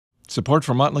Support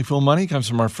for Motley Fool Money comes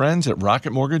from our friends at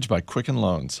Rocket Mortgage by Quicken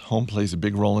Loans. Home plays a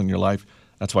big role in your life.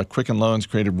 That's why Quicken Loans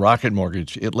created Rocket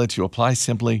Mortgage. It lets you apply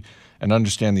simply and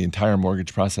understand the entire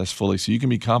mortgage process fully so you can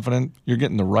be confident you're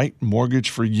getting the right mortgage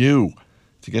for you.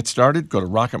 To get started, go to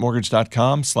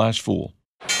rocketmortgage.com/fool.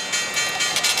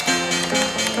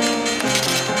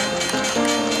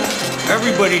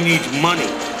 Everybody needs money.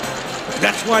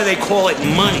 That's why they call it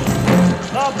money.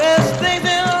 The best things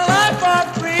in life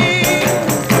are free,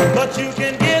 but you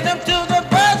can give them to the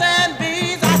birds and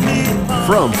bees.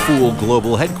 From Fool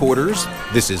Global Headquarters,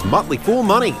 this is Motley Fool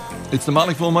Money. It's the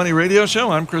Motley Fool Money radio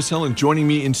show. I'm Chris Hill, and joining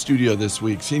me in studio this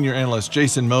week, senior analyst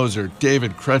Jason Moser,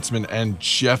 David Kretzmann, and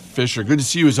Jeff Fisher. Good to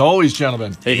see you as always,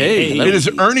 gentlemen. Hey. It is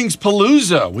earnings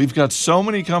palooza. We've got so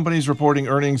many companies reporting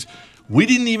earnings. We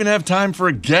didn't even have time for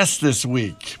a guest this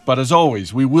week. But as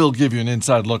always, we will give you an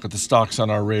inside look at the stocks on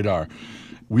our radar.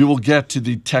 We will get to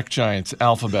the tech giants,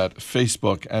 Alphabet,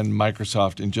 Facebook, and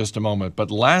Microsoft in just a moment.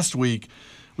 But last week,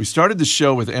 we started the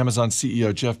show with Amazon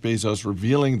CEO Jeff Bezos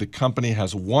revealing the company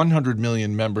has 100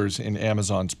 million members in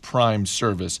Amazon's Prime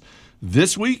service.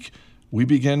 This week, we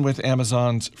begin with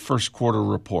Amazon's first quarter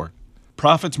report.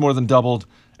 Profits more than doubled,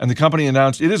 and the company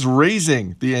announced it is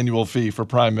raising the annual fee for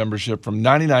Prime membership from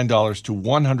 $99 to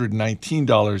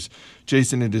 $119.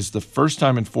 Jason, it is the first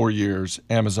time in 4 years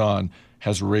Amazon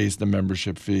has raised the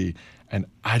membership fee, and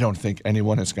I don't think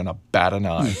anyone is going to bat an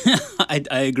eye.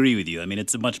 I agree with you. I mean,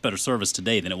 it's a much better service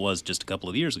today than it was just a couple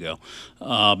of years ago.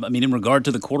 In regard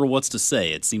to the quarter, what's to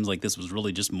say? It seems like this was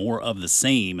really just more of the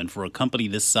same, and for a company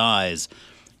this size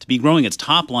to be growing its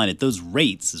top line at those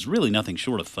rates is really nothing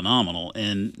short of phenomenal,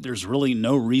 and there's really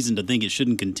no reason to think it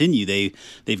shouldn't continue.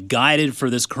 They've guided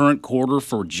for this current quarter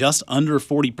for just under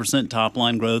 40% top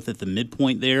line growth at the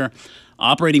midpoint there.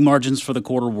 Operating margins for the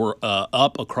quarter were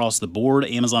up across the board.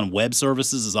 Amazon Web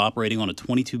Services is operating on a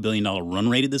 $22 billion run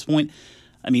rate at this point.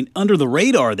 I mean, under the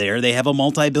radar there, they have a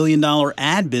multi-billion-dollar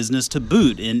ad business to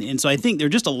boot. And so I think there are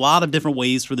just a lot of different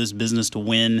ways for this business to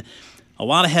win. A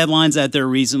lot of headlines out there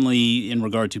recently in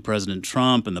regard to President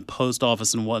Trump and the post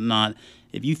office and whatnot.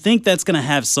 If you think that's going to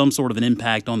have some sort of an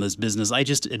impact on this business, I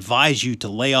just advise you to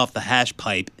lay off the hash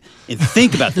pipe and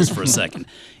think about this for a second.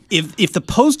 If the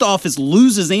post office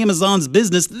loses Amazon's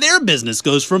business, their business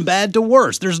goes from bad to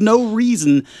worse. There's no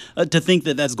reason to think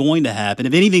that that's going to happen.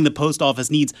 If anything, the post office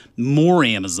needs more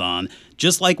Amazon,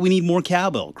 just like we need more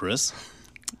cowbell, Chris.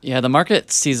 Yeah, the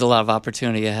market sees a lot of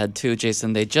opportunity ahead too,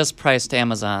 Jason. They just priced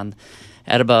Amazon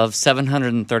at above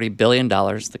 $730 billion,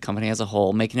 the company as a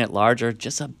whole, making it larger,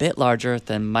 just a bit larger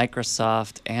than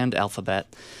Microsoft and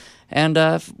Alphabet. And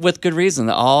with good reason.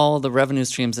 All the revenue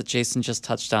streams that Jason just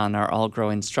touched on are all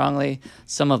growing strongly.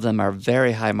 Some of them are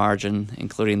very high margin,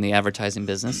 including the advertising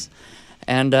business.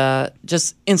 And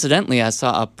just incidentally, I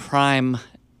saw a Prime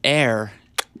Air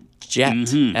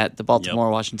jet at the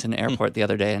Baltimore-Washington airport the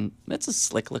other day, and it's a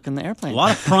slick-looking airplane. A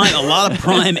lot of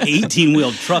Prime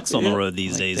 18-wheeled trucks on the road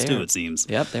these days, too, it seems.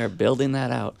 Yep, they're building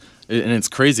that out. And it's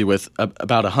crazy with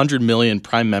about 100 million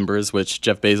Prime members, which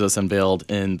Jeff Bezos unveiled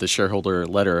in the shareholder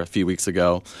letter a few weeks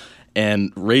ago,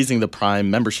 and raising the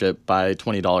Prime membership by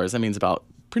 $20. That means about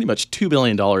pretty much $2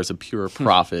 billion of pure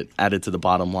profit added to the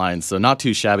bottom line. So not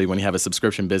too shabby when you have a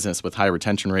subscription business with high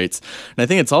retention rates. And I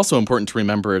think it's also important to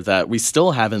remember that we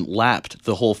still haven't lapped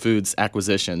the Whole Foods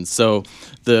acquisition. So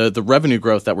the revenue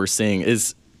growth that we're seeing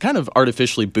is kind of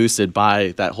artificially boosted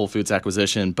by that Whole Foods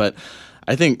acquisition. But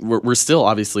I think we're still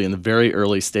obviously in the very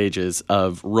early stages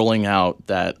of rolling out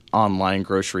that online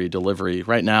grocery delivery.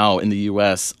 Right now in the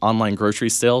U.S., online grocery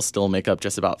sales still make up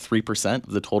just about 3%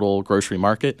 of the total grocery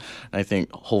market. And I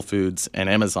think Whole Foods and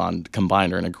Amazon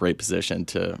combined are in a great position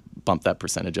to bump that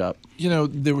percentage up. You know,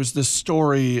 there was this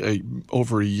story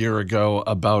over a year ago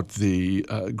about the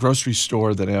grocery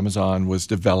store that Amazon was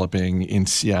developing in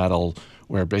Seattle,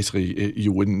 where basically you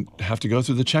wouldn't have to go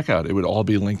through the checkout. It would all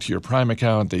be linked to your Prime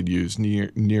account. They'd use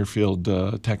near-field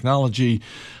technology.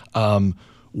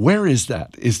 Where is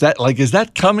that? Is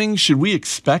that coming? Should we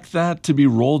expect that to be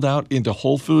rolled out into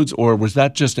Whole Foods, or was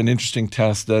that just an interesting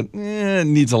test that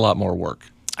needs a lot more work?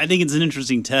 I think it's an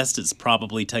interesting test. It's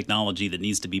probably technology that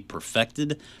needs to be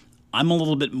perfected. I'm a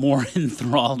little bit more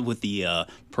enthralled with the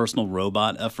personal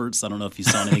robot efforts. I don't know if you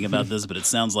saw anything about this, but it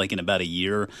sounds like in about a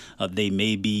year they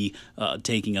may be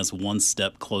taking us one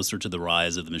step closer to the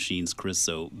rise of the machines, Chris.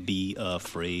 So be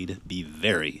afraid. Be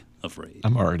very afraid.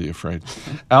 I'm already afraid.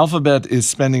 Alphabet is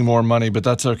spending more money, but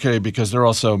that's okay because they're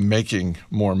also making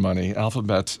more money.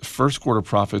 Alphabet's first quarter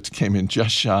profits came in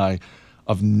just shy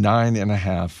of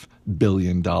 $9.5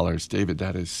 billion. David,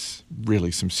 that is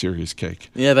really some serious cake.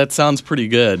 Yeah, that sounds pretty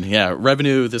good. Yeah,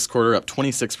 revenue this quarter up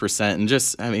 26%. And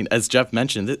just, I mean, as Jeff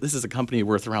mentioned, this is a company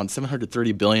worth around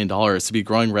 $730 billion. To be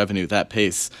growing revenue that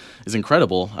pace is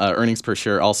incredible. Earnings per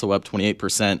share also up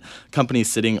 28%. Company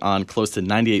sitting on close to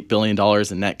 $98 billion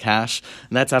in net cash.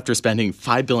 And that's after spending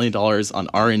 $5 billion on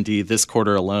R&D this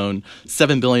quarter alone,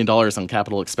 $7 billion on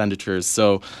capital expenditures.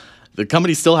 So the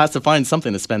company still has to find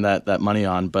something to spend that money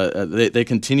on, but they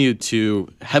continue to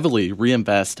heavily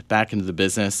reinvest back into the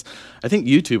business. I think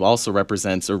YouTube also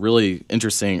represents a really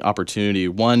interesting opportunity.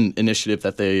 One initiative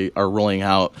that they are rolling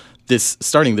out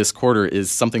starting this quarter is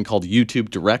something called YouTube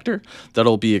Director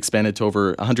that'll be expanded to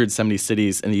over 170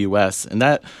 cities in the U.S. And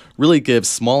that really gives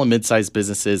small and mid-sized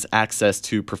businesses access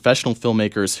to professional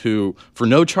filmmakers who, for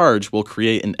no charge, will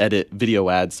create and edit video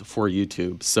ads for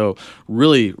YouTube. So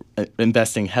really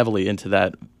investing heavily into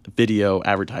that video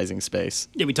advertising space.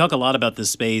 Yeah, we talk a lot about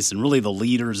this space and really the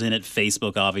leaders in it.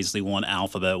 Facebook, obviously, one,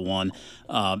 Alphabet, one.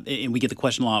 And we get the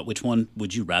question a lot, which one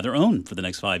would you rather own for the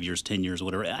next 5 years, 10 years,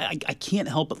 whatever? I can't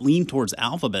help but lean towards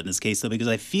Alphabet in this case, though, because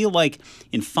I feel like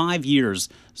in 5 years,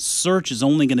 search is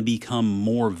only going to become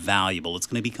more valuable. It's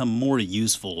going to become more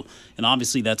useful. And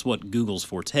obviously, that's what Google's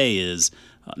forte is.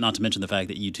 Not to mention the fact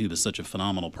that YouTube is such a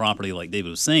phenomenal property, like David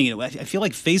was saying. I feel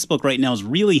like Facebook right now is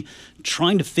really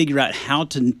trying to figure out how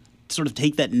to sort of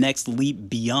take that next leap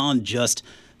beyond just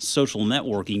social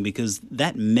networking, because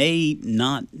that may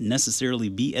not necessarily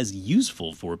be as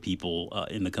useful for people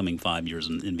in the coming 5 years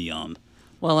and beyond.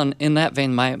 Well, in that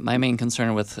vein, my main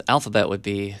concern with Alphabet would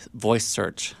be voice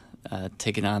search,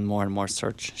 taking on more and more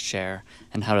search share,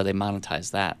 and how do they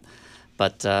monetize that.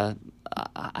 But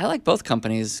I like both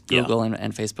companies, Google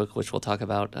and Facebook, which we'll talk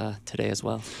about today as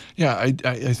well. Yeah,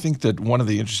 I think that one of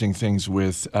the interesting things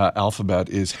with Alphabet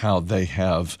is how they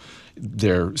have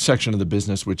their section of the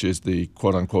business, which is the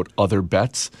quote-unquote other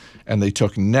bets, and they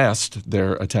took Nest,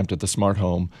 their attempt at the smart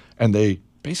home, and they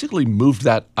basically moved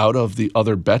that out of the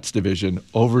other bets division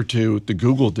over to the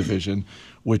Google division,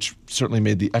 which certainly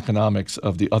made the economics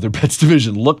of the other bets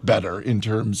division look better in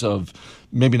terms of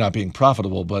maybe not being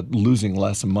profitable, but losing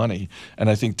less money. And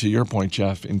I think to your point,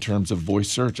 Jeff, in terms of voice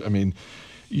search, I mean,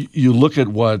 you look at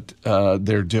what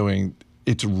they're doing,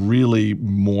 it's really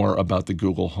more about the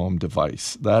Google Home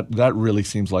device. That really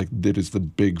seems like that is the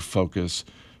big focus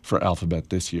for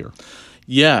Alphabet this year.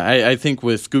 Yeah, I think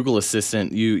with Google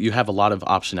Assistant, you have a lot of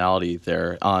optionality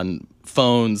there on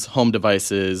phones, home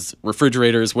devices,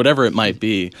 refrigerators, whatever it might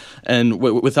be. And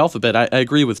with Alphabet, I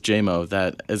agree with JMO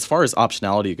that as far as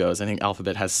optionality goes, I think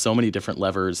Alphabet has so many different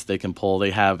levers they can pull.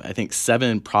 They have, I think,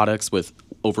 7 products with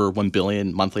over 1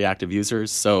 billion monthly active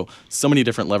users. So many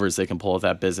different levers they can pull with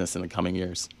that business in the coming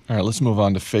years. All right, let's move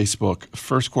on to Facebook.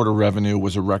 First quarter revenue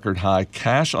was a record high.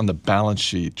 Cash on the balance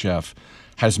sheet, Jeff,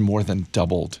 has more than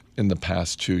doubled in the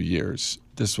past 2 years.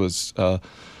 This was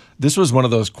one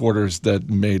of those quarters that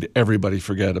made everybody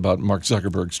forget about Mark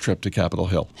Zuckerberg's trip to Capitol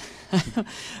Hill.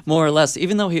 More or less.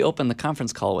 Even though he opened the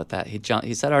conference call with that,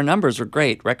 he said our numbers were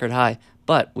great, record high,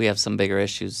 but we have some bigger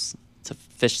issues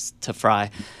to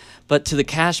fry. But to the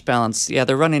cash balance, yeah,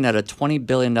 they're running at a $20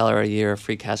 billion a year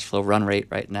free cash flow run rate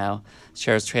right now.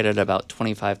 Shares traded about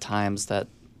 25 times that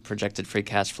projected free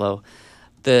cash flow.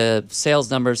 The sales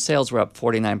were up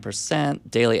 49%.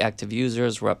 Daily active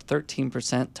users were up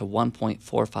 13% to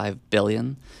 1.45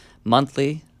 billion.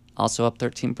 Monthly, also up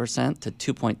 13% to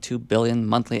 2.2 billion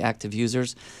monthly active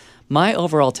users. My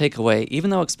overall takeaway,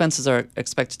 even though expenses are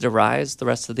expected to rise the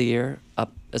rest of the year,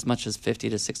 up as much as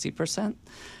 50 to 60%,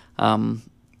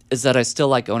 is that I still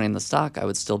like owning the stock. I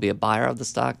would still be a buyer of the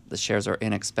stock. The shares are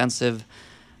inexpensive.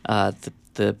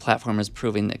 The platform is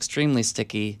proving extremely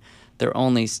sticky. They're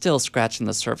only still scratching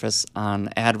the surface on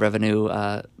ad revenue.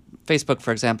 Facebook,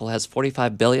 for example, has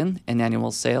 $45 billion in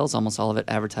annual sales, almost all of it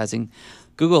advertising.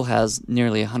 Google has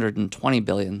nearly $120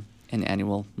 billion in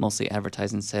annual, mostly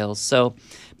advertising sales. So,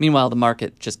 meanwhile, the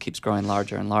market just keeps growing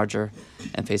larger and larger,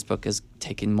 and Facebook is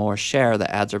taking more share.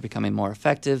 The ads are becoming more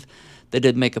effective. They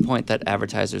did make a point that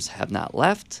advertisers have not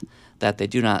left, that they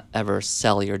do not ever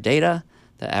sell your data,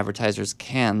 that advertisers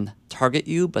can target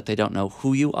you, but they don't know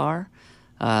who you are.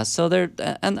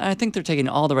 And I think they're taking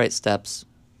all the right steps,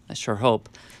 I sure hope,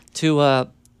 to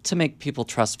make people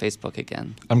trust Facebook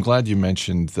again. I'm glad you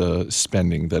mentioned the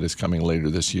spending that is coming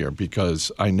later this year,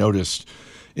 because I noticed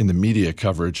in the media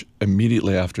coverage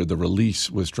immediately after the release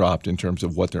was dropped in terms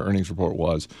of what their earnings report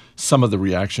was, some of the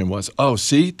reaction was, oh,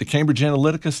 see, the Cambridge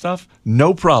Analytica stuff?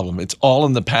 No problem. It's all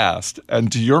in the past.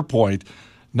 And to your point,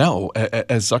 no,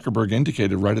 as Zuckerberg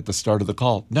indicated right at the start of the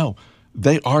call, no,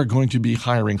 they are going to be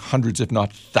hiring hundreds, if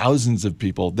not thousands of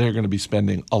people. They're going to be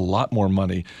spending a lot more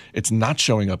money. It's not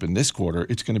showing up in this quarter.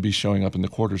 It's going to be showing up in the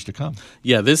quarters to come.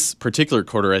 Yeah, this particular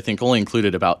quarter, I think, only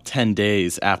included about 10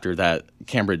 days after that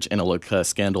Cambridge Analytica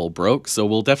scandal broke. So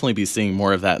we'll definitely be seeing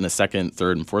more of that in the second,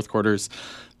 third, and fourth quarters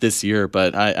this year.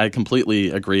 But I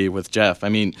completely agree with Jeff. I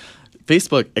mean,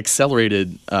 Facebook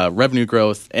accelerated revenue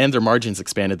growth and their margins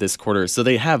expanded this quarter. So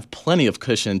they have plenty of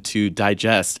cushion to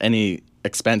digest any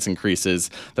expense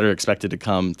increases that are expected to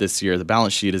come this year. The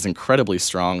balance sheet is incredibly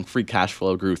strong. Free cash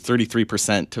flow grew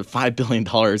 33% to $5 billion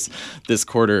this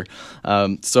quarter.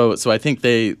 So I think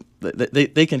they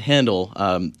can handle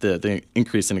the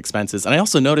increase in expenses. And I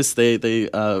also noticed they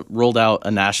rolled out a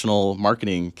national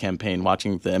marketing campaign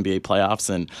watching the NBA playoffs,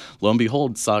 and lo and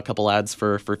behold, saw a couple ads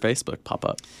for Facebook pop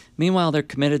up. Meanwhile, they're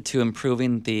committed to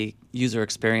improving the user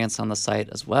experience on the site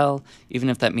as well. Even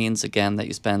if that means, again, that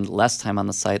you spend less time on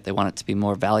the site, they want it to be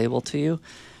more valuable to you.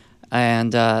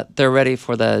 And they're ready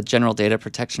for the General Data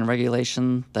Protection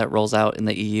Regulation that rolls out in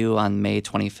the EU on May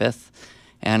 25th.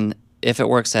 And if it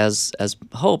works as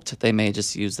hoped, they may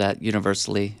just use that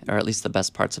universally, or at least the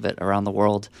best parts of it, around the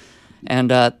world. And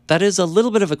that is a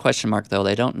little bit of a question mark, though.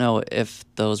 They don't know if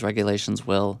those regulations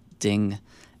will ding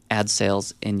ad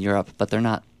sales in Europe, but they're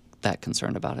not that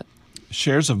concerned about it.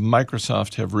 Shares of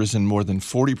Microsoft have risen more than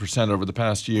 40% over the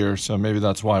past year, so maybe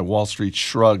that's why Wall Street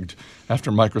shrugged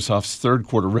after Microsoft's third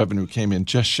quarter revenue came in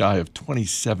just shy of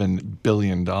 $27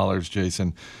 billion,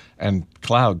 Jason, and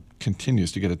cloud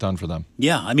continues to get it done for them.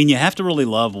 Yeah, I mean, you have to really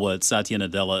love what Satya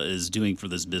Nadella is doing for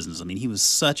this business. I mean, he was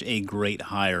such a great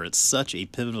hire. It's such a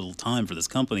pivotal time for this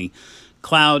company.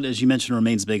 Cloud, as you mentioned,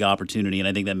 remains a big opportunity, and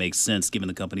I think that makes sense given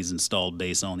the company's installed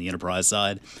base on the enterprise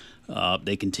side.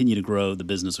 They continue to grow the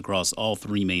business across all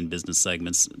three main business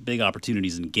segments. Big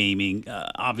opportunities in gaming.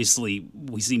 Obviously,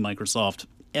 we see Microsoft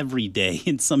every day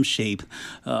in some shape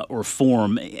or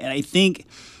form. And I think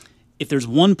if there's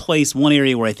one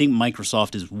area where I think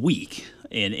Microsoft is weak,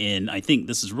 and I think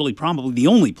this is really probably the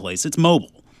only place, it's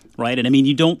mobile, right? And I mean,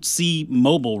 you don't see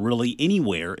mobile really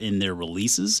anywhere in their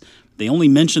releases. They only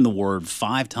mention the word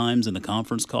 5 times in the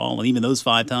conference call, and even those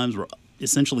 5 times were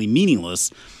essentially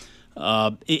meaningless.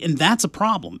 And that's a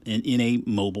problem in a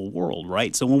mobile world,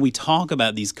 right? So when we talk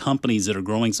about these companies that are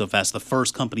growing so fast, the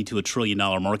first company to $1 trillion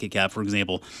market cap, for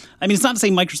example, I mean, it's not to say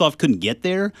Microsoft couldn't get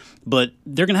there, but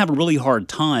they're going to have a really hard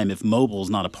time if mobile is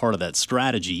not a part of that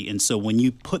strategy. And so when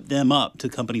you put them up to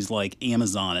companies like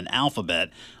Amazon and Alphabet,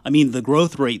 I mean, the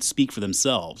growth rates speak for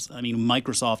themselves. I mean,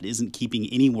 Microsoft isn't keeping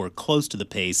anywhere close to the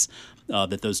pace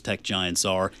that those tech giants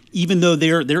are, even though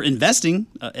they're investing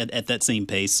at that same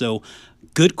pace. So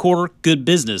good quarter, good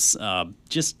business.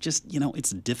 Just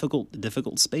it's a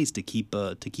difficult space to keep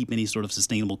any sort of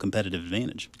sustainable competitive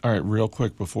advantage. All right, real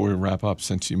quick before we wrap up,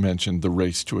 since you mentioned the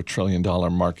race to $1 trillion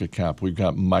market cap, we've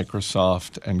got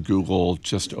Microsoft and Google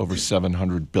just over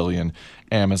 $700 billion,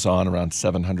 Amazon around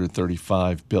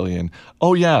 $735 billion.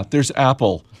 Oh yeah, there's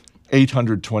Apple,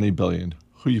 $820 billion.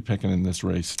 Who are you picking in this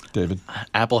race, David?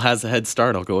 Apple has a head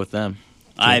start. I'll go with them.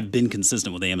 I've been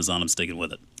consistent with Amazon. I'm sticking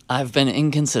with it. I've been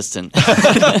inconsistent.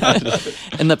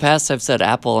 In the past, I've said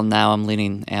Apple, and now I'm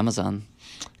leaning Amazon.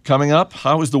 Coming up,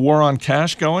 how is the war on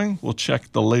cash going? We'll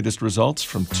check the latest results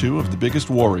from 2 of the biggest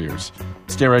warriors.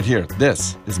 Stay right here.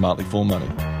 This is Motley Fool Money.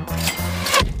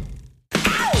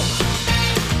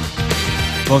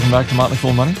 Welcome back to Motley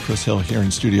Fool Money. Chris Hill here in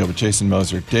studio with Jason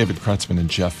Moser, David Kretzmann, and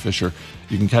Jeff Fisher.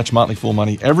 You can catch Motley Fool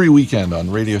Money every weekend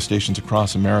on radio stations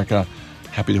across America.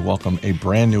 Happy to welcome a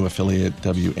brand new affiliate,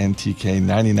 WNTK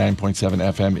 99.7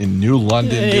 FM in New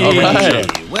London. Hey, New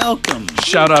right. Welcome.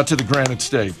 Shout out to the Granite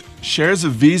State. Shares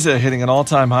of Visa hitting an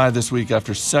all-time high this week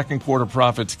after second quarter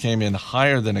profits came in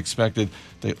higher than expected.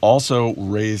 They also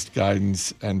raised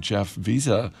guidance, and Jeff,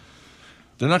 Visa,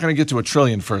 they're not going to get to $1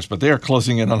 trillion first, but they are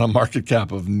closing in on a market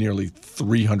cap of nearly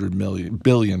 $300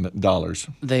 billion.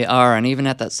 They are, and even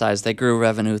at that size, they grew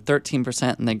revenue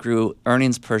 13%, and they grew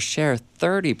earnings per share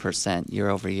 30%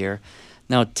 year over year.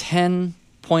 Now, 10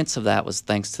 points of that was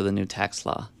thanks to the new tax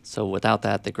law. So without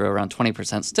that, they grew around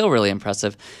 20%. Still really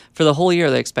impressive. For the whole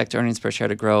year, they expect earnings per share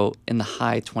to grow in the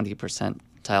high 20%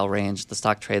 range. The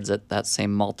stock trades at that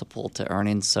same multiple to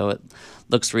earnings, so it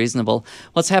looks reasonable.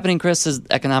 What's happening, Chris, is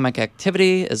economic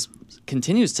activity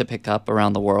continues to pick up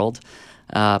around the world.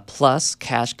 Plus,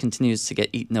 cash continues to get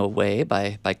eaten away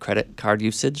by credit card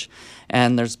usage.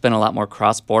 And there's been a lot more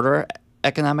cross-border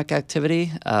economic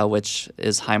activity, which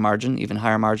is high margin, even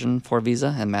higher margin for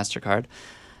Visa and MasterCard.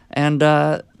 And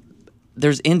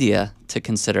there's India to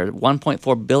consider.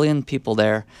 1.4 billion people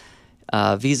there.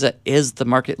 Visa is the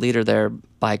market leader there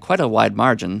by quite a wide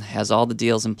margin, has all the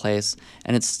deals in place,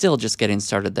 and it's still just getting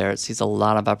started there. It sees a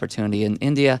lot of opportunity in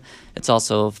India. It's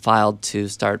also filed to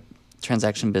start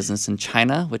transaction business in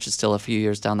China, which is still a few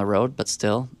years down the road, but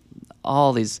still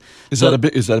all these. Is that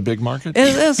a big market?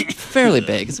 It's fairly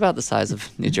big. It's about the size of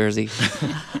New Jersey.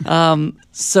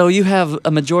 So you have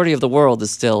a majority of the world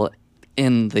is still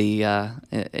in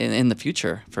the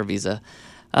future for Visa.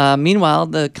 Meanwhile,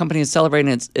 the company is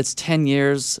celebrating its 10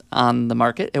 years on the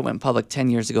market. It went public 10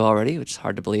 years ago already, which is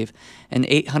hard to believe. An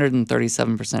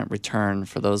 837% return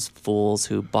for those fools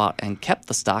who bought and kept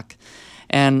the stock.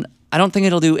 And I don't think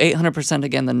it'll do 800%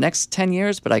 again the next 10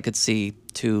 years, but I could see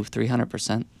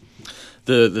 200-300%.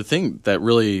 The thing that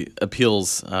really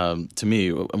appeals to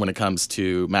me when it comes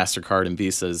to MasterCard and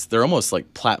Visa is they're almost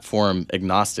like platform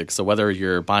agnostic. So whether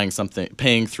you're buying something,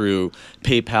 paying through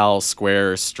PayPal,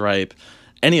 Square, Stripe,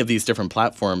 any of these different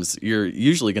platforms, you're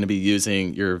usually going to be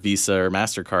using your Visa or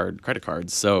MasterCard credit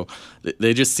cards. So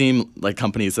they just seem like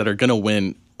companies that are going to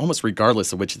win almost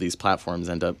regardless of which of these platforms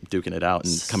end up duking it out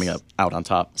and coming out on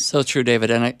top. So true,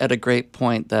 David. And at a great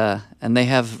point, and they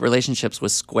have relationships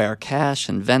with Square Cash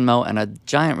and Venmo and a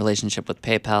giant relationship with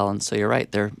PayPal. And so you're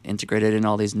right, they're integrated in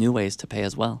all these new ways to pay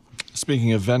as well.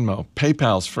 Speaking of Venmo,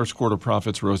 PayPal's first quarter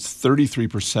profits rose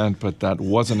 33%, but that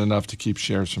wasn't enough to keep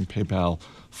shares from PayPal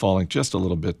falling just a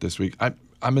little bit this week.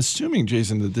 I'm assuming,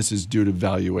 Jason, that this is due to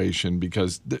valuation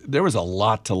because there was a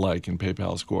lot to like in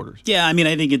PayPal's quarters. Yeah, I mean,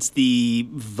 I think it's the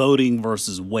voting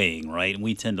versus weighing, right? And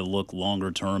we tend to look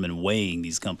longer term and weighing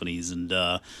these companies. And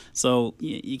so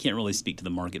you can't really speak to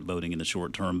the market voting in the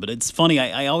short term. But it's funny.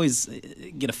 I always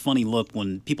get a funny look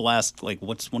when people ask, like,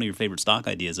 what's one of your favorite stock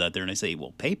ideas out there? And I say,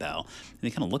 well, PayPal. And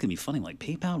they kind of look at me funny, like,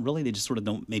 PayPal? Really? They just sort of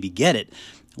don't maybe get it.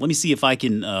 Let me see if I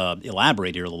can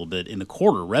elaborate here a little bit. In the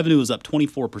quarter, revenue was up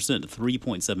 24% to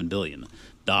 $3.7 billion.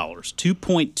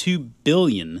 2.2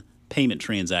 billion payment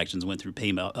transactions went through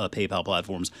PayPal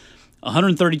platforms.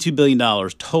 $132 billion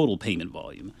total payment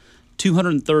volume.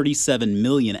 237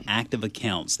 million active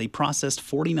accounts. They processed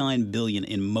 49 billion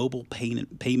in mobile payment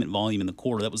volume in the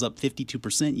quarter. That was up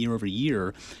 52% year over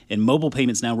year. And mobile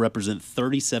payments now represent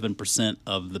 37%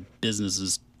 of the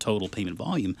business's total payment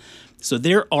volume. So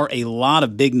there are a lot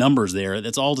of big numbers there.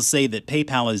 That's all to say that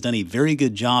PayPal has done a very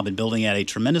good job in building out a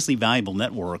tremendously valuable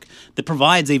network that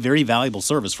provides a very valuable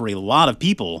service for a lot of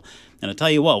people. And I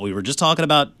tell you what, we were just talking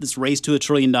about this race to $1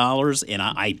 trillion, and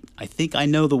I think I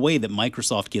know the way that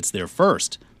Microsoft gets there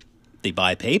first. They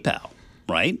buy PayPal,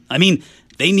 right? I mean,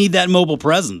 they need that mobile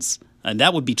presence. And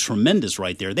that would be tremendous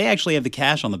right there. They actually have the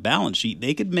cash on the balance sheet.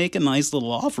 They could make a nice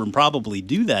little offer and probably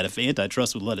do that if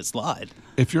antitrust would let it slide.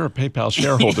 If you're a PayPal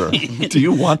shareholder, do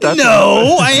you want that?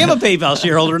 No, I am a PayPal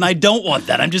shareholder, and I don't want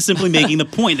that. I'm just simply making the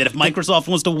point that if Microsoft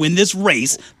wants to win this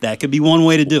race, that could be one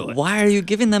way to do it. Why are you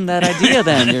giving them that idea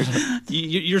then?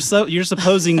 You're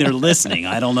supposing they're listening.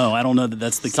 I don't know. I don't know that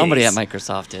that's the Somebody case. at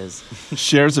Microsoft is.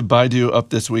 Shares of Baidu up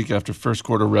this week after first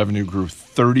quarter revenue grew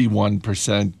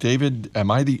 31%. David, am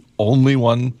I the only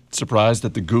one surprised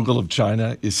that the Google of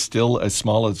China is still as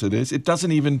small as it is? It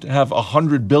doesn't even have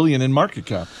 $100 billion in market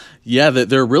cap. Yeah,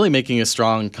 they're really making a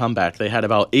strong comeback. They had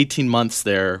about 18 months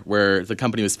there where the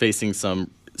company was facing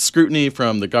some scrutiny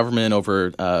from the government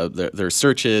over their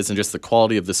searches and just the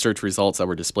quality of the search results that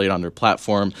were displayed on their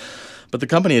platform. But the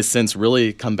company has since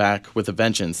really come back with a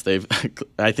vengeance. They've,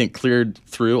 I think, cleared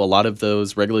through a lot of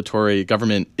those regulatory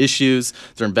government issues.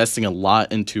 They're investing a lot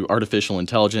into artificial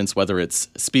intelligence, whether it's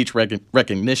speech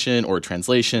recognition or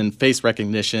translation, face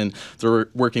recognition. They're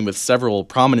working with several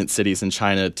prominent cities in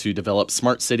China to develop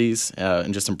smart cities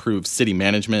and just improve city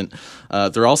management.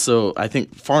 They're also, I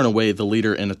think, far and away the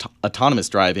leader in autonomous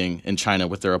driving in China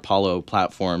with their Apollo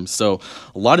platform. So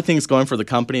a lot of things going for the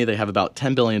company. They have about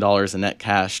 $10 billion in net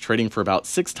cash, trading for about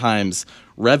 6 times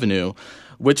revenue,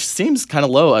 which seems kind of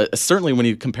low, certainly when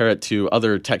you compare it to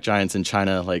other tech giants in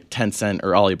China like Tencent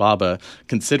or Alibaba,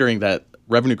 considering that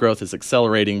revenue growth is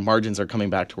accelerating, margins are coming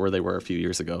back to where they were a few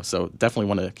years ago. So definitely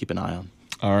want to keep an eye on.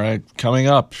 All right, coming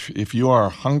up, if you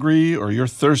are hungry or you're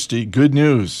thirsty, good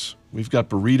news. We've got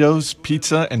burritos,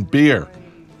 pizza, and beer.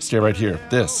 Stay right here.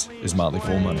 This is Motley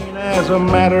Fool Money. As a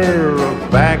matter of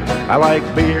fact, I like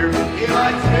beer. He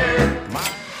likes beer.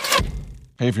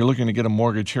 Hey, if you're looking to get a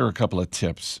mortgage, here are a couple of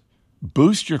tips.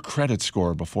 Boost your credit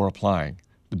score before applying.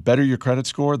 The better your credit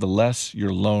score, the less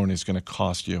your loan is going to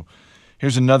cost you.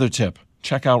 Here's another tip.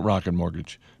 Check out Rocket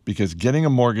Mortgage, because getting a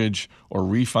mortgage or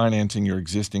refinancing your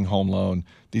existing home loan,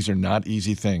 these are not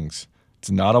easy things. It's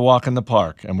not a walk in the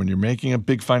park. And when you're making a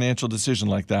big financial decision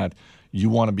like that, you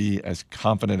want to be as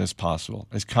confident as possible,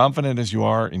 as confident as you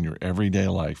are in your everyday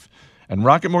life. And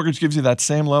Rocket Mortgage gives you that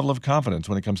same level of confidence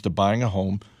when it comes to buying a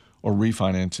home or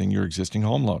refinancing your existing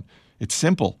home loan. It's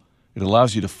simple. It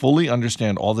allows you to fully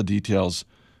understand all the details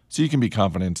so you can be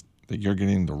confident that you're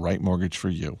getting the right mortgage for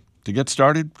you. To get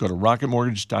started, go to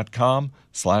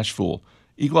rocketmortgage.com/fool.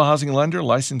 Equal housing lender,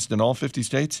 licensed in all 50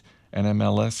 states,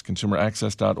 NMLS,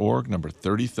 consumeraccess.org, number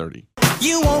 3030.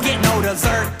 You won't get no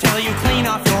dessert till you clean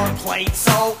off your plate,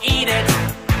 so eat it.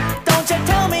 Don't you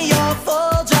tell me you're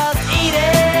full, just eat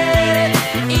it.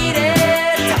 Eat it.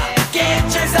 Get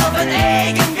yourself an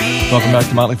egg and beat Welcome back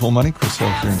to Motley Fool Money. Chris Hill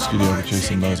here in studio with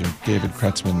Jason Moser, David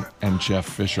Kretzmann, and Jeff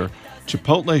Fisher.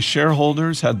 Chipotle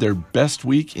shareholders had their best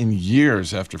week in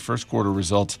years after first quarter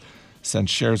results sent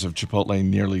shares of Chipotle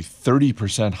nearly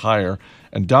 30% higher.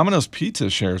 And Domino's Pizza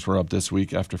shares were up this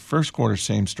week after first quarter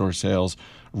same-store sales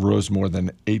rose more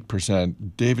than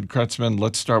 8%. David Kretzmann,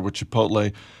 let's start with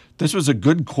Chipotle. This was a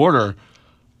good quarter.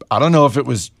 I don't know if it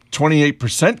was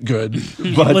 28% good,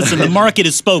 but Listen, the market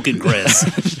has spoken, Chris.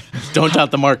 Don't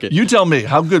doubt the market. you tell me,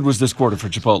 how good was this quarter for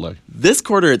Chipotle? This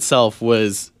quarter itself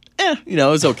was, it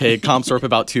was okay. Comps were up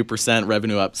about 2%,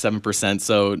 revenue up 7%,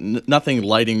 so nothing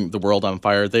lighting the world on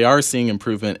fire. They are seeing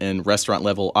improvement in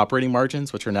restaurant-level operating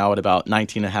margins, which are now at about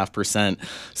 19.5%,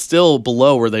 still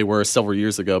below where they were several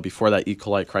years ago before that E.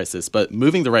 coli crisis, but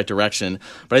moving the right direction.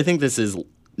 But I think this is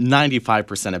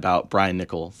 95% about Brian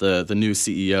Niccol, the new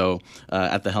CEO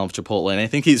at the helm of Chipotle. And I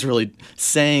think he's really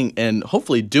saying and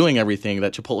hopefully doing everything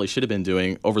that Chipotle should have been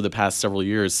doing over the past several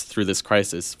years through this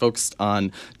crisis, focused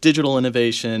on digital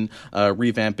innovation,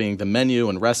 revamping the menu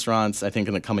and restaurants, I think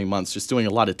in the coming months, just doing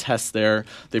a lot of tests there.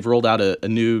 They've rolled out a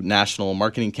new national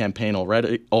marketing campaign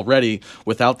already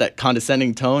without that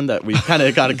condescending tone that we've kind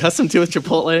of got accustomed to with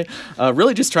Chipotle.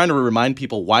 Really just trying to remind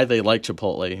people why they like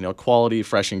Chipotle, quality,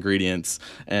 fresh ingredients.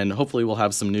 And hopefully we'll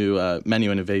have some new menu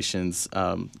innovations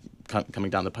coming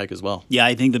down the pike as well. Yeah,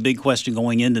 I think the big question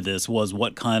going into this was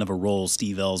what kind of a role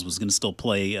Steve Ells was going to still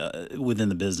play within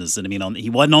the business. And I mean, he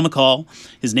wasn't on the call.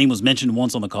 His name was mentioned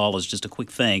once on the call as just a quick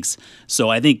thanks. So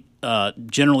I think,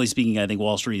 generally speaking, I think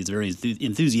Wall Street is very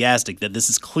enthusiastic that this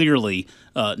is clearly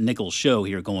Niccol's show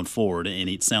here going forward, and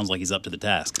it sounds like he's up to the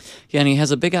task. Yeah, and he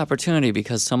has a big opportunity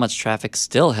because so much traffic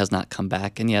still has not come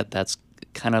back, and yet that's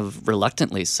kind of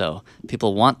reluctantly so.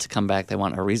 People want to come back. They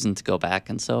want a reason to go back.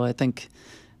 And so I think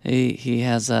he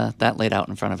has that laid out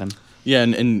in front of him. Yeah,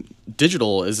 and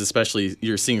digital is especially,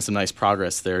 you're seeing some nice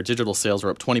progress there. Digital sales are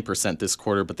up 20% this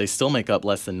quarter, but they still make up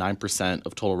less than 9%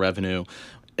 of total revenue.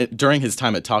 During his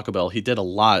time at Taco Bell, he did a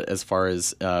lot as far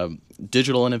as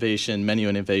digital innovation, menu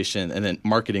innovation, and then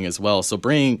marketing as well. So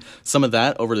bringing some of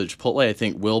that over to Chipotle, I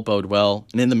think, will bode well.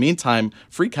 And in the meantime,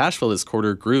 free cash flow this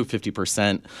quarter grew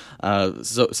 50%.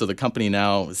 So the company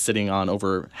now is sitting on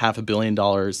over $500 million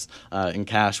in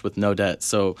cash with no debt.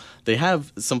 So they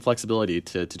have some flexibility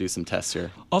to do some tests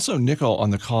here. Also, Niccol on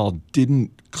the call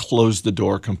didn't close the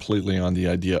door completely on the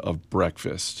idea of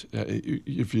breakfast.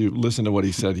 If you listen to what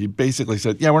he said, he basically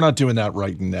said, yeah, we're not doing that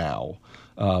right now.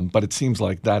 But it seems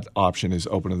like that option is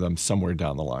open to them somewhere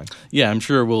down the line. Yeah, I'm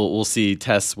sure we'll see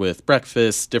tests with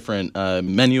breakfast, different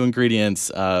menu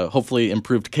ingredients, hopefully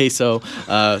improved queso.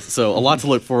 So a lot to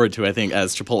look forward to, I think,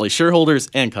 as Chipotle shareholders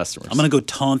and customers. I'm going to go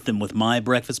taunt them with my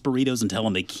breakfast burritos and tell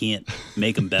them they can't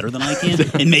make them better than I can,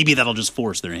 and maybe that'll just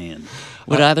force their hand.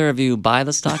 Would either of you buy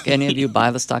the stock? Any of you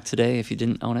buy the stock today if you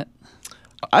didn't own it?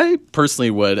 I personally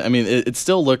would. I mean, it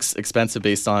still looks expensive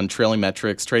based on trailing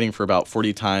metrics, trading for about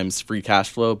 40 times free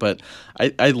cash flow. But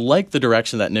I like the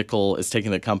direction that Niccol is taking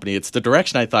the company. It's the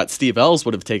direction I thought Steve Ells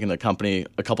would have taken the company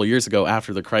a couple years ago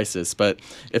after the crisis. But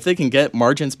if they can get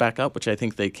margins back up, which I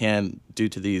think they can due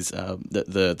to these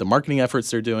the marketing efforts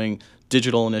they're doing,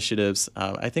 digital initiatives,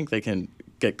 I think they can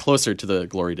get closer to the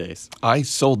glory days. I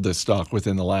sold this stock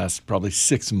within the last probably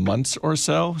 6 months or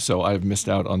so I've missed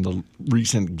out on the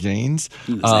recent gains.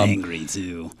 He was angry,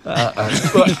 too.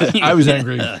 I was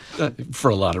angry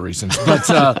for a lot of reasons.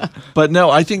 But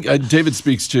no, I think David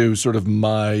speaks to sort of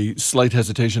my slight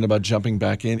hesitation about jumping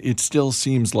back in. It still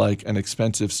seems like an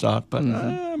expensive stock, but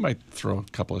I might throw a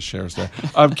couple of shares there.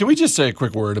 Can we just say a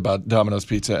quick word about Domino's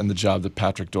Pizza and the job that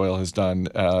Patrick Doyle has done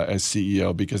as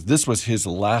CEO? Because this was his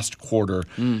last quarter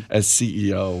as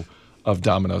CEO of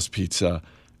Domino's Pizza.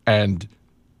 And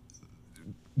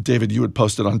David, you had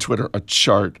posted on Twitter a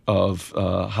chart of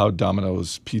how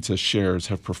Domino's Pizza shares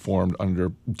have performed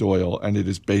under Doyle, and it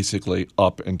is basically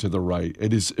up and to the right.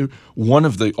 It is one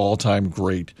of the all-time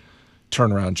great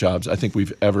turnaround jobs I think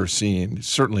we've ever seen,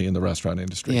 certainly in the restaurant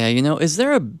industry. Yeah, is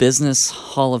there a business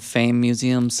Hall of Fame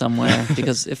museum somewhere?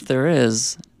 Because if there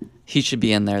is, he should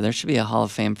be in there. There should be a Hall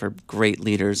of Fame for great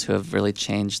leaders who have really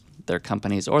changed their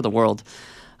companies or the world.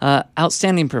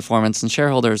 Outstanding performance, and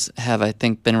shareholders have, I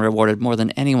think, been rewarded more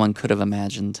than anyone could have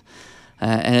imagined.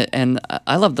 And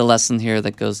I love the lesson here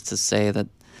that goes to say that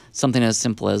something as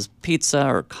simple as pizza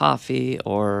or coffee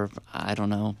or, I don't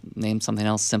know, name something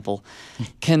else simple,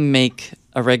 can make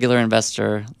a regular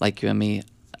investor like you and me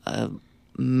a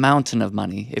mountain of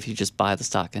money if you just buy the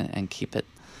stock and keep it.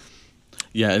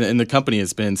 Yeah, and the company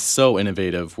has been so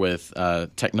innovative with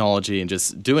technology and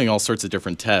just doing all sorts of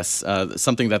different tests.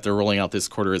 Something that they're rolling out this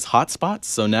quarter is hotspots.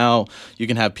 So now you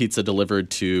can have pizza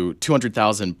delivered to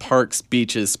 200,000 parks,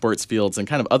 beaches, sports fields, and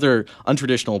kind of other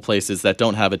untraditional places that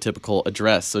don't have a typical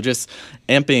address. So just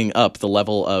amping up the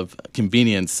level of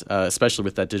convenience, especially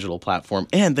with that digital platform.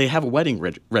 And they have a wedding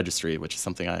registry, which is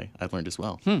something I learned as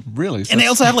well. Really? And they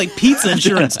also have like pizza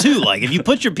insurance too. Like if you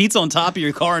put your pizza on top of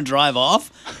your car and drive off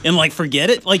and like forget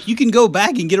it, like you can go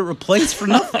back and get it replaced for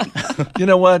nothing. You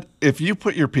know what? If you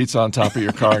put your pizza on top of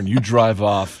your car and you drive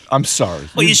off, I'm sorry.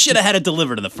 Well, you should have had it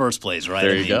delivered in the first place, right?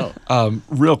 There you go.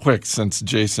 Real quick, since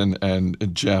Jason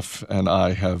and Jeff and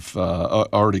I have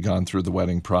already gone through the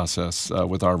wedding process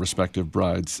with our respective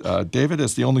brides, David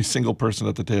is the only single person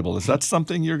at the table. Is that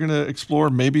something you're going to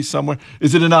explore maybe somewhere?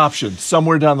 Is it an option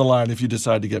somewhere down the line if you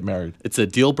decide to get married? It's a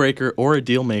deal breaker or a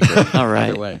deal maker. All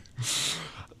right. Either way.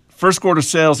 First quarter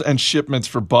sales and shipments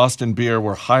for Boston Beer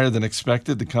were higher than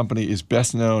expected. The company is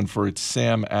best known for its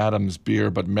Sam Adams beer,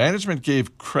 but management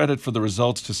gave credit for the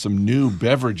results to some new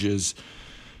beverages.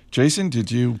 Jason,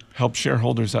 did you help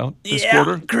shareholders out this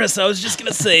quarter? Chris, I was just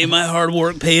going to say my hard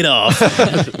work paid off.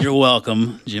 You're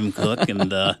welcome, Jim Cook,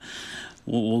 and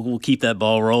we'll keep that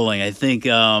ball rolling. I think,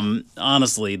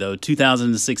 honestly, though,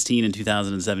 2016 and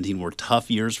 2017 were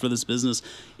tough years for this business.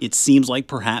 It seems like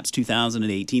perhaps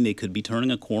 2018 they could be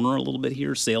turning a corner a little bit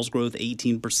here. Sales growth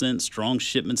 18%, strong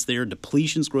shipments there,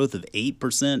 depletions growth of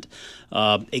 8%.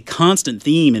 A constant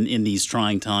theme in these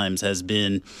trying times has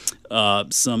been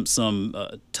some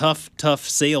tough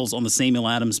sales on the Samuel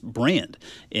Adams brand,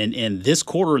 and this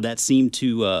quarter that seemed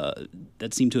to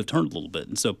have turned a little bit,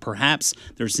 and so perhaps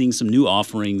they're seeing some new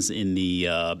offerings in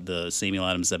the Samuel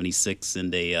Adams 76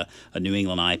 and a New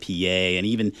England IPA,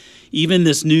 and even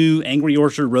this new Angry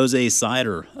Orchard Rosé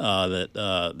cider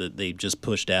that they just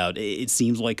pushed out. It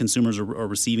seems like consumers are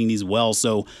receiving these well.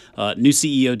 So new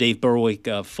CEO Dave Berwick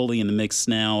fully in the mix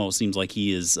now. It seems like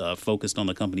he is focused on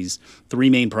the company's three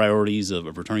main priorities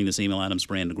of returning the Samuel Adams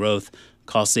brand to growth,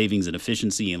 cost savings and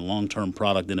efficiency, and long-term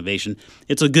product innovation.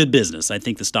 It's a good business. I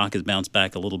think the stock has bounced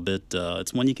back a little bit.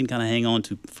 It's one you can kind of hang on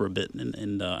to for a bit,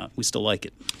 and we still like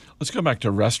it. Let's go back to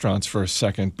restaurants for a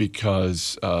second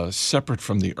because separate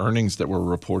from the earnings that were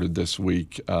reported this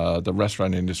week, the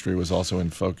restaurant industry was also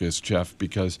in focus, Jeff,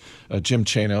 because Jim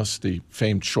Chanos, the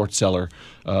famed short seller,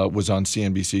 was on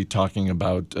CNBC talking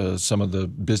about some of the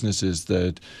businesses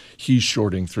that he's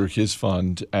shorting through his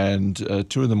fund, and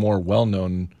two of the more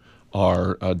well-known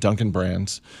are Dunkin'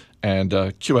 Brands and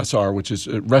QSR, which is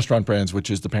Restaurant Brands, which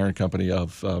is the parent company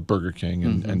of Burger King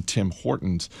and Tim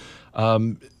Hortons.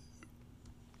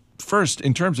 First,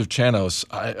 in terms of Chanos,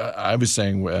 I was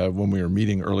saying when we were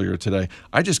meeting earlier today,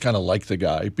 I just kind of like the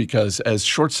guy because as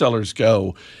short sellers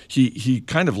go, he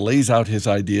kind of lays out his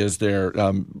ideas there,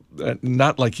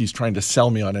 not like he's trying to sell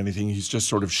me on anything. He's just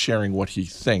sort of sharing what he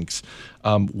thinks.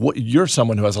 You're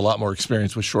someone who has a lot more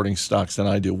experience with shorting stocks than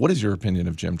I do. What is your opinion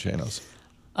of Jim Chanos?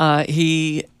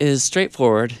 He is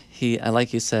straightforward.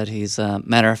 Like you said, he's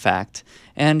matter of fact,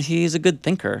 and he's a good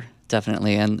thinker,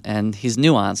 definitely, and he's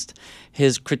nuanced.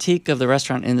 His critique of the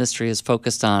restaurant industry is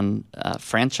focused on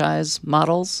franchise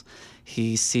models.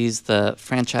 He sees the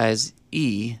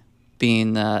franchisee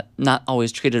being not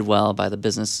always treated well by the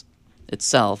business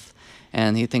itself,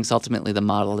 and he thinks ultimately the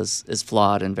model is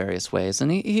flawed in various ways.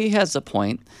 And he has a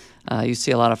point. You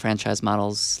see a lot of franchise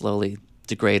models slowly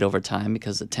degrade over time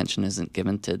because attention isn't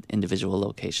given to individual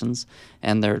locations,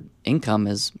 and their income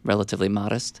is relatively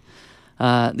modest.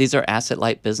 These are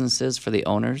asset-light businesses for the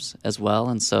owners as well,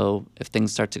 and so if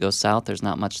things start to go south, there's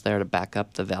not much there to back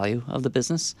up the value of the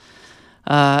business.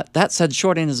 That said,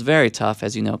 shorting is very tough,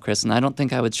 as you know, Chris, and I don't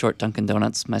think I would short Dunkin'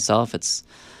 Donuts myself. It's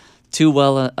too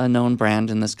well a known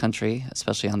brand in this country,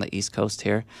 especially on the East Coast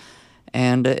here,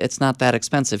 and it's not that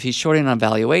expensive. He's shorting on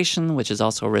valuation, which is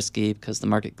also risky because the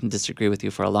market can disagree with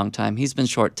you for a long time. He's been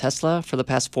short Tesla for the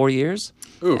past 4 years.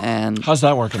 Ooh, and how's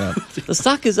that working out? The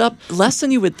stock is up less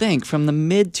than you would think, from the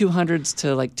mid-200s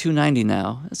to like 290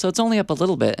 now. So it's only up a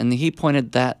little bit, and he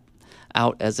pointed that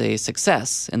out as a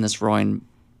success in this roaring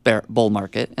bull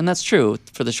market. And that's true.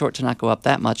 For the short to not go up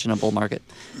that much in a bull market,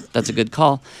 that's a good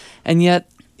call. And yet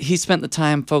he spent the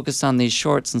time focused on these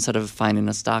shorts instead of finding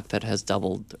a stock that has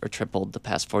doubled or tripled the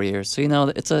past 4 years. So,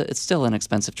 it's still an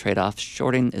expensive trade-off.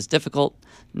 Shorting is difficult,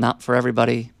 not for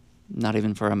everybody, not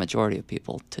even for a majority of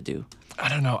people to do. I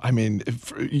don't know. I mean,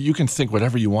 you can think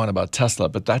whatever you want about Tesla,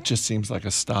 but that just seems like a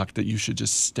stock that you should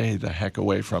just stay the heck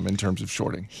away from in terms of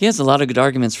shorting. He has a lot of good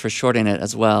arguments for shorting it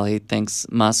as well. He thinks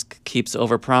Musk keeps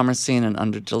over-promising and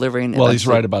under-delivering. Well, he's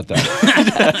right about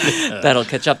that. That'll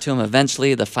catch up to him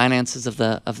eventually. The finances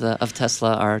of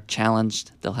Tesla are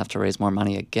challenged. They'll have to raise more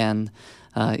money again.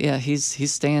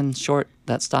 He's staying short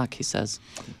that stock, he says.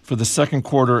 For the second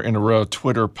quarter in a row,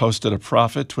 Twitter posted a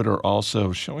profit. Twitter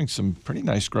also showing some pretty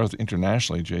nice growth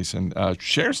internationally, Jason.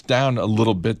 Shares down a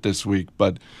little bit this week,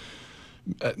 but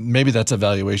maybe that's a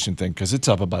valuation thing because it's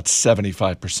up about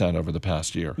 75% over the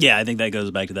past year. Yeah, I think that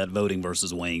goes back to that voting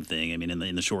versus weighing thing. I mean,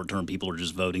 in the short term, people are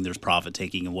just voting. There's profit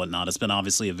taking and whatnot. It's been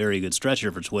obviously a very good stretch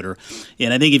here for Twitter.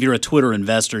 And I think if you're a Twitter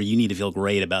investor, you need to feel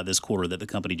great about this quarter that the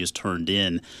company just turned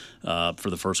in for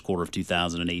the first quarter of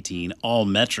 2018. All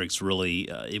metrics really,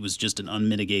 it was just an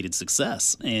unmitigated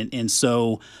success. And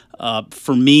so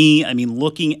for me, I mean,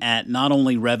 looking at not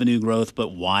only revenue growth, but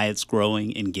why it's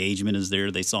growing, engagement is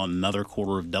there. They saw another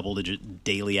quarter of double-digit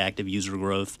daily active user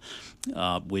growth,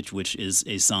 which is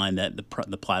a sign that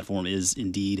the platform is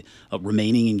indeed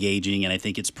remaining engaging, and I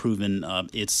think it's proven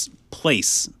its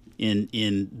place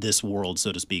in this world,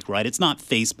 so to speak. Right? It's not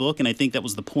Facebook, and I think that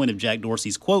was the point of Jack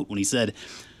Dorsey's quote when he said,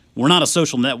 "We're not a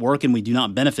social network, and we do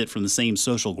not benefit from the same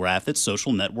social graph that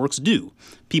social networks do.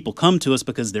 People come to us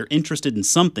because they're interested in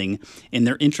something, and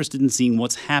they're interested in seeing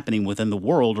what's happening within the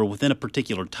world or within a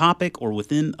particular topic or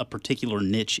within a particular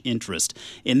niche interest."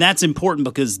 And that's important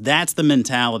because that's the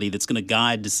mentality that's going to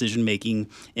guide decision-making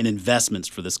and investments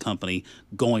for this company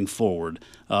going forward,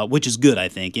 which is good, I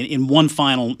think. And one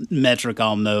final metric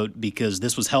I'll note, because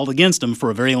this was held against them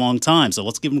for a very long time, so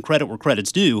let's give them credit where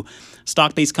credit's due.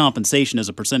 Stock-based compensation as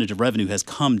a percentage of revenue has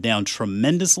come down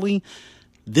tremendously.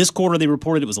 This quarter, they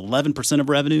reported it was 11% of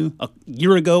revenue. A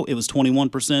year ago, it was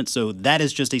 21%. So that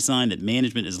is just a sign that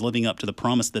management is living up to the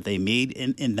promise that they made,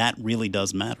 and that really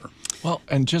does matter. Well,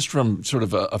 and just from sort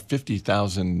of a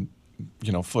 50,000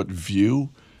 foot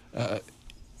view,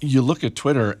 you look at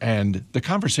Twitter, and the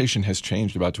conversation has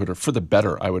changed about Twitter for the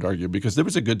better, I would argue, because there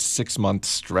was a good 6-month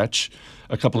stretch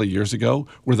a couple of years ago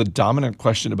where the dominant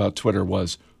question about Twitter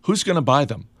was, who's going to buy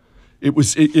them? It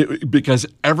was because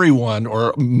everyone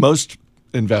or most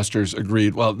investors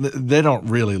agreed, well, they don't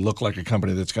really look like a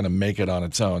company that's going to make it on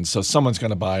its own. So someone's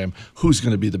going to buy them. Who's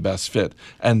going to be the best fit?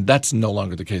 And that's no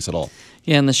longer the case at all.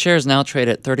 Yeah, and the shares now trade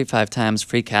at 35 times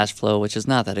free cash flow, which is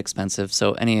not that expensive.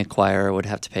 So any acquirer would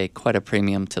have to pay quite a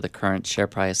premium to the current share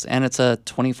price. And it's a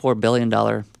 $24 billion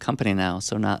company now,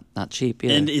 so not cheap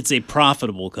either. And it's a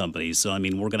profitable company. So, I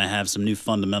mean, we're going to have some new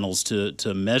fundamentals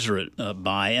to measure it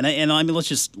by. And I mean, let's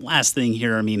just, last thing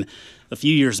here, I mean, a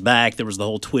few years back, there was the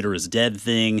whole Twitter is dead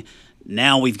thing.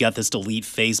 Now we've got this delete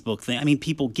Facebook thing. I mean,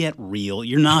 people, get real.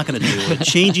 You're not going to do it.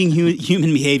 Changing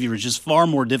human behavior is just far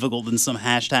more difficult than some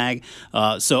hashtag.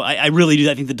 So I really do.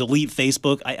 I think the delete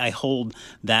Facebook, I hold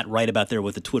that right about there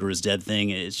with the Twitter is dead thing.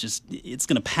 It's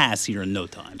going to pass here in no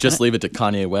time. Just leave it to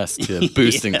Kanye West to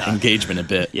boost engagement a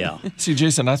bit. Yeah. See,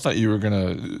 Jason, I thought you were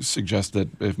going to suggest that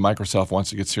if Microsoft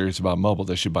wants to get serious about mobile,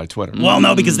 they should buy Twitter. Well,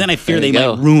 no, because then I fear they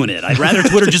might ruin it. I'd rather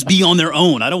Twitter just be on their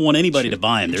own. I don't want anybody to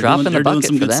buy them. They're doing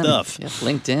some good stuff. Yeah,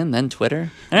 LinkedIn, then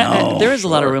Twitter. And there is a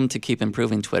lot of room to keep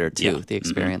improving Twitter, too, the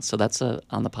experience. So that's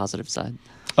on the positive side.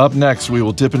 Up next, we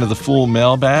will dip into the full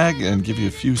mailbag and give you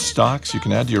a few stocks you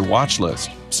can add to your watch list.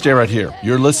 Stay right here.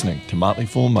 You're listening to Motley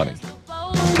Fool Money.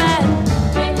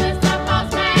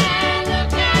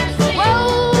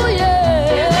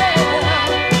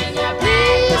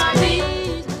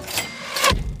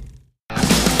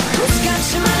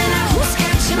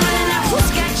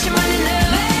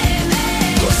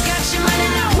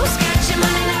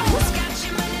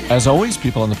 As always,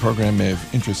 people on the program may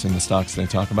have interest in the stocks they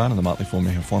talk about, and the Motley Fool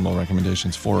may have formal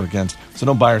recommendations for or against. So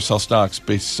don't buy or sell stocks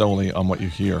based solely on what you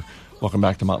hear. Welcome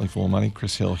back to Motley Fool Money.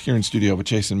 Chris Hill here in studio with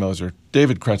Jason Moser,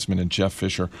 David Kretzmann, and Jeff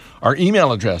Fisher. Our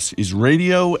email address is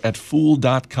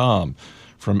radio@fool.com.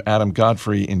 From Adam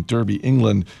Godfrey in Derby,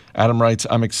 England. Adam writes,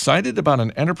 I'm excited about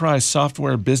an enterprise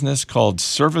software business called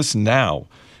ServiceNow.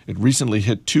 It recently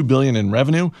hit $2 billion in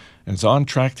revenue and is on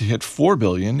track to hit $4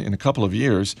 billion in a couple of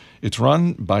years. It's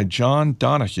run by John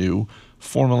Donahue,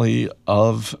 formerly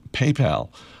of PayPal.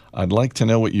 I'd like to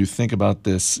know what you think about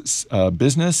this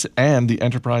business and the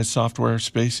enterprise software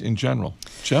space in general.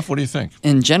 Jeff, what do you think?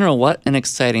 In general, what an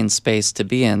exciting space to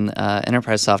be in.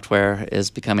 Enterprise software is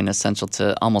becoming essential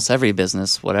to almost every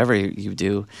business, whatever you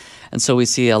do. And so we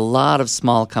see a lot of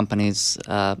small companies,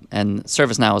 and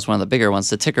ServiceNow is one of the bigger ones.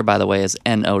 The ticker, by the way, is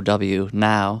NOW,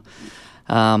 now.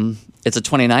 It's a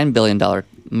 $29 billion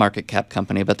market cap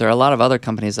company, but there are a lot of other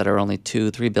companies that are only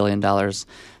 $2-3 billion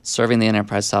serving the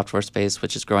enterprise software space,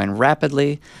 which is growing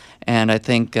rapidly. And I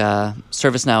think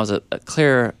ServiceNow is a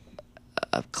clear,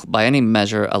 by any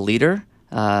measure, a leader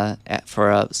for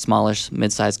a smallish,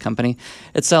 mid-sized company.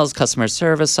 It sells customer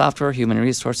service software, human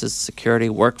resources, security,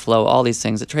 workflow, all these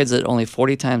things. It trades at only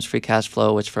 40 times free cash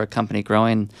flow, which for a company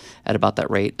growing at about that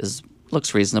rate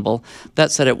looks reasonable.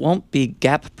 That said, it won't be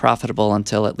GAAP profitable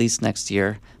until at least next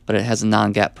year, but it has a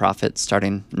non-GAAP profit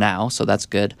starting now, so that's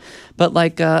good. But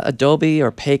like Adobe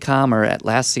or Paycom or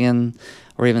Atlassian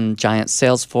or even giant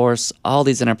Salesforce, all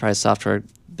these enterprise software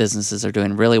businesses are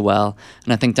doing really well.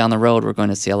 And I think down the road, we're going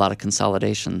to see a lot of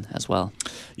consolidation as well.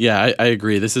 Yeah, I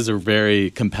agree. This is a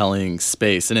very compelling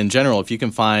space. And in general, if you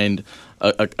can find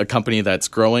a company that's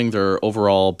growing their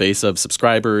overall base of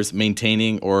subscribers,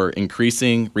 maintaining or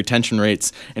increasing retention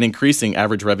rates, and increasing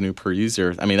average revenue per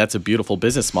user, I mean, that's a beautiful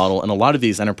business model. And a lot of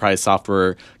these enterprise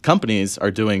software companies are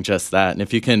doing just that. And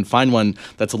if you can find one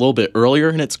that's a little bit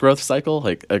earlier in its growth cycle,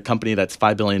 like a company that's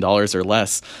 $5 billion or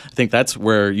less, I think that's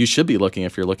where you should be looking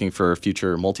if you're looking for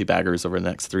future multi-baggers over the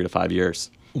next 3 to 5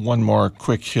 years. One more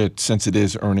quick hit, since it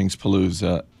is earnings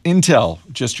palooza. Intel,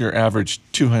 just your average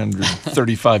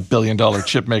 $235 billion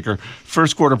chip maker.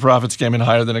 First quarter profits came in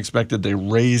higher than expected. They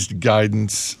raised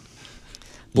guidance.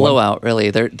 Blowout, really.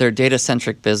 Their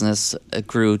data-centric business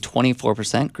grew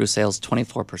 24%, grew sales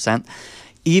 24%.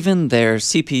 Even their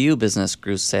CPU business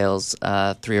grew sales 3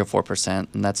 or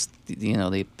 4%, and that's the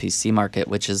PC market,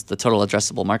 which is the total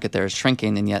addressable market there, is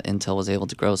shrinking, and yet Intel was able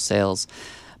to grow sales.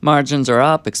 Margins are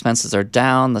up, expenses are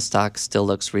down, the stock still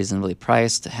looks reasonably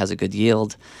priced, has a good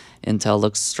yield. Intel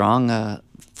looks strong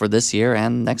for this year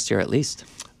and next year at least.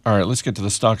 All right, let's get to the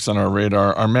stocks on our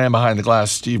radar. Our man behind the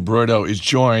glass, Steve Broido, is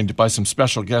joined by some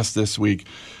special guests this week.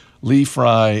 Lee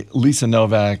Fry, Lisa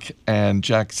Novak, and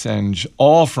Jack Senge,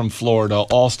 all from Florida,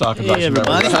 all stock advisory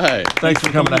members. Hi. Thanks for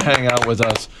coming to hang out with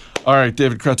us. All right,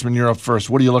 David Kretzmann, you're up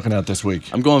first. What are you looking at this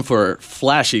week? I'm going for a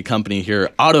flashy company here,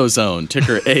 AutoZone,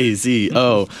 ticker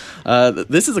AZO.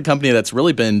 This is a company that's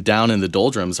really been down in the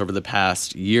doldrums over the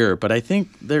past year, but I think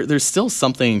there's still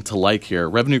something to like here.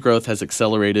 Revenue growth has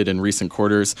accelerated in recent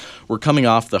quarters. We're coming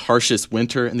off the harshest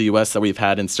winter in the U.S. that we've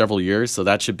had in several years, so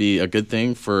that should be a good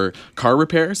thing for car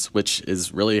repairs, which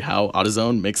is really how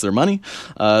AutoZone makes their money.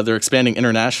 They're expanding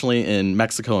internationally in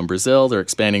Mexico and Brazil. They're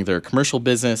expanding their commercial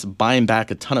business, buying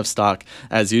back a ton of stock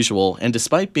as usual. And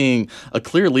despite being a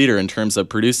clear leader in terms of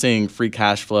producing free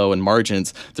cash flow and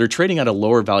margins, they're trading at a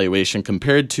lower valuation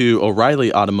compared to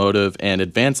O'Reilly Automotive and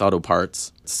Advance Auto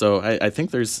Parts. So I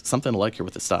think there's something to like here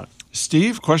with the stock.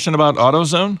 Steve, question about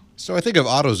AutoZone? So I think of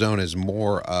AutoZone as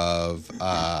more of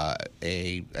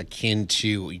akin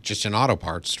to just an auto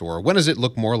parts store. When does it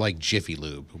look more like Jiffy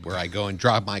Lube, where I go and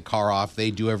drop my car off,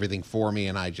 they do everything for me,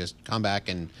 and I just come back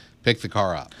and pick the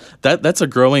car up? That's a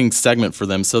growing segment for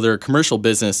them. So their commercial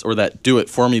business, or that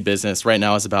do-it-for-me business, right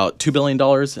now is about $2 billion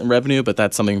in revenue, but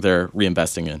that's something they're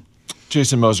reinvesting in.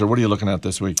 Jason Moser, what are you looking at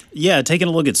this week? Yeah, taking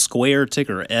a look at Square,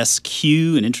 ticker SQ.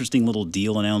 An interesting little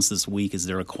deal announced this week is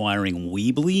they're acquiring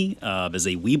Weebly. As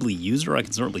a Weebly user, I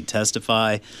can certainly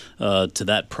testify to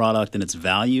that product and its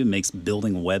value. It makes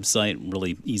building a website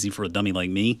really easy for a dummy like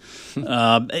me.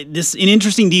 This an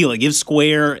interesting deal. It gives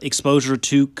Square exposure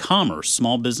to commerce.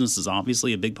 Small business is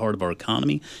obviously a big part of our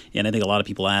economy, and I think a lot of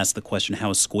people ask the question,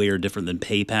 how is Square different than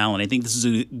PayPal? And I think this is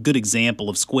a good example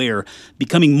of Square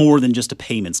becoming more than just a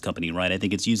payments company, right? I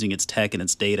think it's using its tech and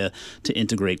its data to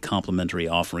integrate complementary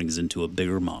offerings into a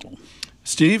bigger model.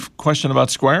 Steve, question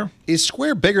about Square? Is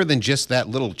Square bigger than just that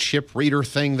little chip reader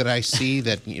thing that I see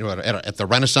that at the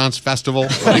Renaissance Festival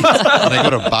when I go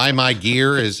to buy my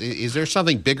gear? Is there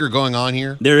something bigger going on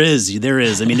here? There is.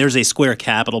 I mean, there's a Square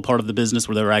Capital part of the business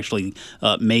where they're actually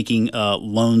making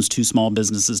loans to small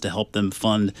businesses to help them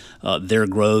fund their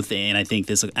growth. And I think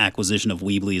this acquisition of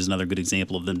Weebly is another good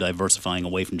example of them diversifying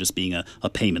away from just being a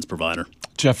payments provider.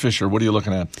 Jeff Fisher, what are you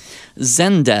looking at?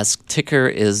 Zendesk, ticker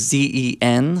is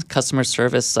ZEN, customer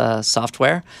service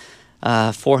software.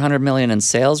 $400 million in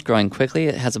sales, growing quickly.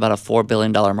 It has about a $4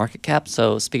 billion market cap.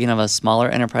 So speaking of a smaller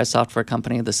enterprise software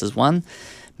company, this is one.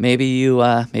 Maybe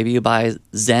you buy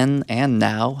Zen and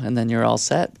Now, and then you're all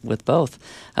set with both.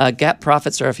 GAAP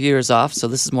profits are a few years off, so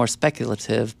this is more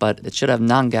speculative, but it should have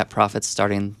non-GAAP profits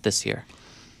starting this year.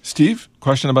 Steve,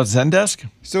 question about Zendesk?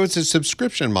 So it's a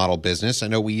subscription model business. I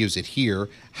know we use it here.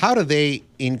 How do they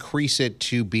increase it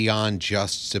to beyond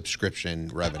just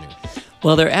subscription revenue?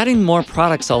 Well, they're adding more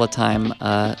products all the time,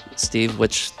 Steve,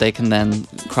 which they can then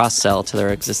cross-sell to their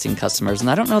existing customers. And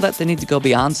I don't know that they need to go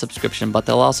beyond subscription, but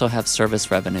they'll also have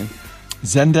service revenue.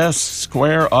 Zendesk,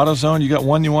 Square, AutoZone. You got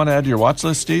one you want to add to your watch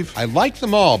list, Steve? I like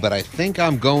them all, but I think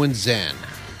I'm going Zen.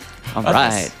 All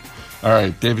right. All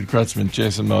right, David Kretzmann,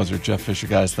 Jason Moser, Jeff Fisher,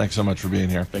 guys, thanks so much for being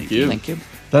here. Thank you. Thank you.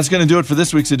 That's going to do it for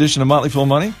this week's edition of Motley Fool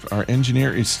Money. Our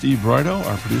engineer is Steve Broido.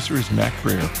 Our producer is Mac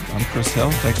Greer. I'm Chris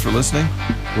Hill. Thanks for listening.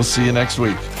 We'll see you next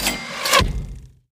week.